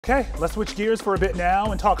Okay, let's switch gears for a bit now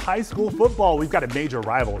and talk high school football. We've got a major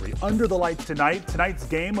rivalry under the lights tonight. Tonight's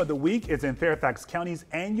game of the week is in Fairfax County's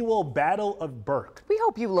annual Battle of Burke. We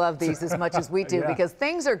hope you love these as much as we do because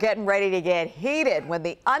things are getting ready to get heated when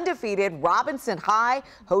the undefeated Robison High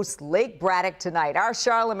hosts Lake Braddock tonight. Our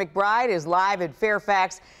Charlotte McBride is live in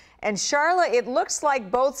Fairfax. And Charlotte, it looks like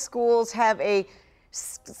both schools have a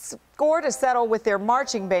score to settle with their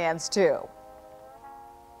marching bands too.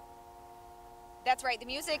 That's right. The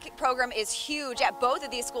music program is huge at both of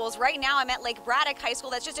these schools. Right now, I'm at Lake Braddock High School.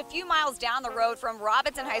 That's just a few miles down the road from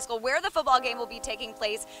Robison High School, where the football game will be taking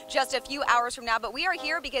place just a few hours from now. But we are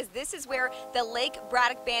here because this is where the Lake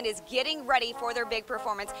Braddock Band is getting ready for their big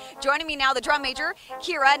performance. Joining me now, the drum major,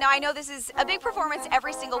 Kira. Now, I know this is a big performance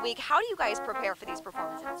every single week. How do you guys prepare for these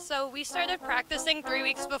performances? So we started practicing 3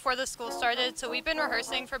 weeks before the school started. So we've been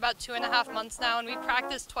rehearsing for about 2.5 months now, and we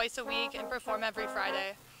practice twice a week and perform every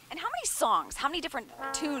Friday. And how many songs, how many different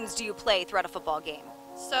tunes do you play throughout a football game?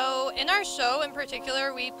 So in our show in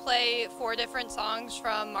particular, we play 4 different songs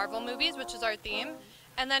from Marvel movies, which is our theme.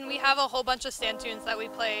 And then we have a whole bunch of stand tunes that we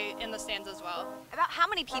play in the stands as well. About how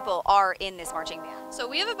many people are in this marching band? So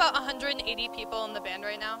we have about 180 people in the band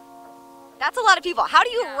right now. That's a lot of people. How do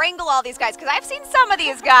you wrangle all these guys? Because I've seen some of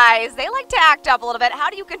these guys, they like to act up a little bit. How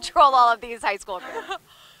do you control all of these high school kids?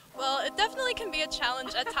 Well, it definitely can be a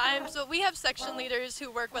challenge at times, but we have section leaders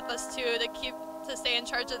who work with us too to stay in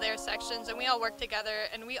charge of their sections, and we all work together,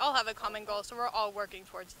 and we all have a common goal, so we're all working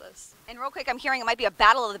towards this. And real quick, I'm hearing it might be a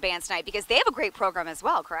battle of the bands tonight because they have a great program as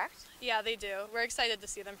well, correct? Yeah, they do. We're excited to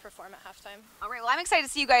see them perform at halftime. All right, well, I'm excited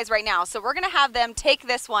to see you guys right now, so we're going to have them take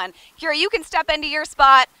this one. Kira, you can step into your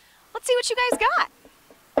spot. Let's see what you guys got.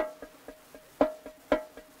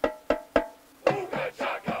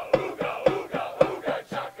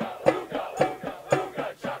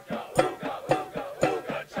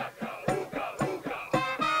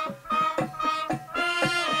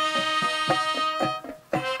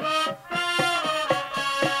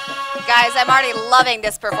 Guys, I'm already loving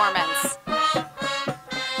this performance.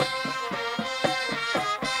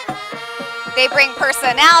 They bring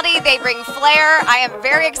personality, they bring flair. I am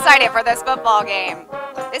very excited for this football game.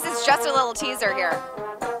 This is just a little teaser here.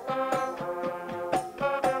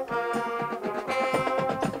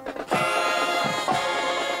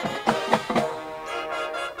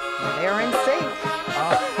 They're in sync.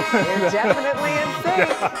 They're definitely in sync.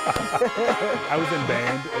 I was in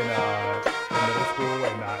band in middle school,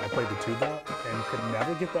 and I played the tuba and could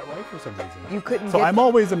never get that right for some reason. You couldn't. So I'm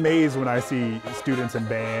always amazed when I see students in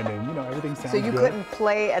band, and everything sounds good. So you couldn't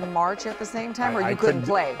play and march at the same time, or you couldn't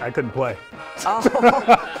play? I couldn't play.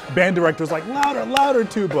 Oh. Band director's like, louder, louder,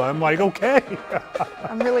 tuba. I'm like, okay.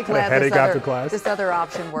 I'm really glad this other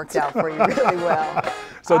option worked out for you really well.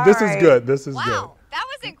 So All this right. is good. This is good. Wow, that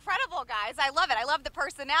was incredible, guys. I love it. I love the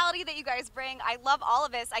personality that you guys bring. I love all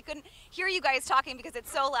of this. I couldn't hear you guys talking because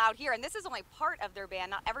it's so loud here, and this is only part of their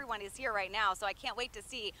band. Not everyone is here right now, so I can't wait to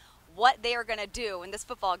see what they are going to do when this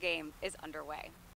football game is underway.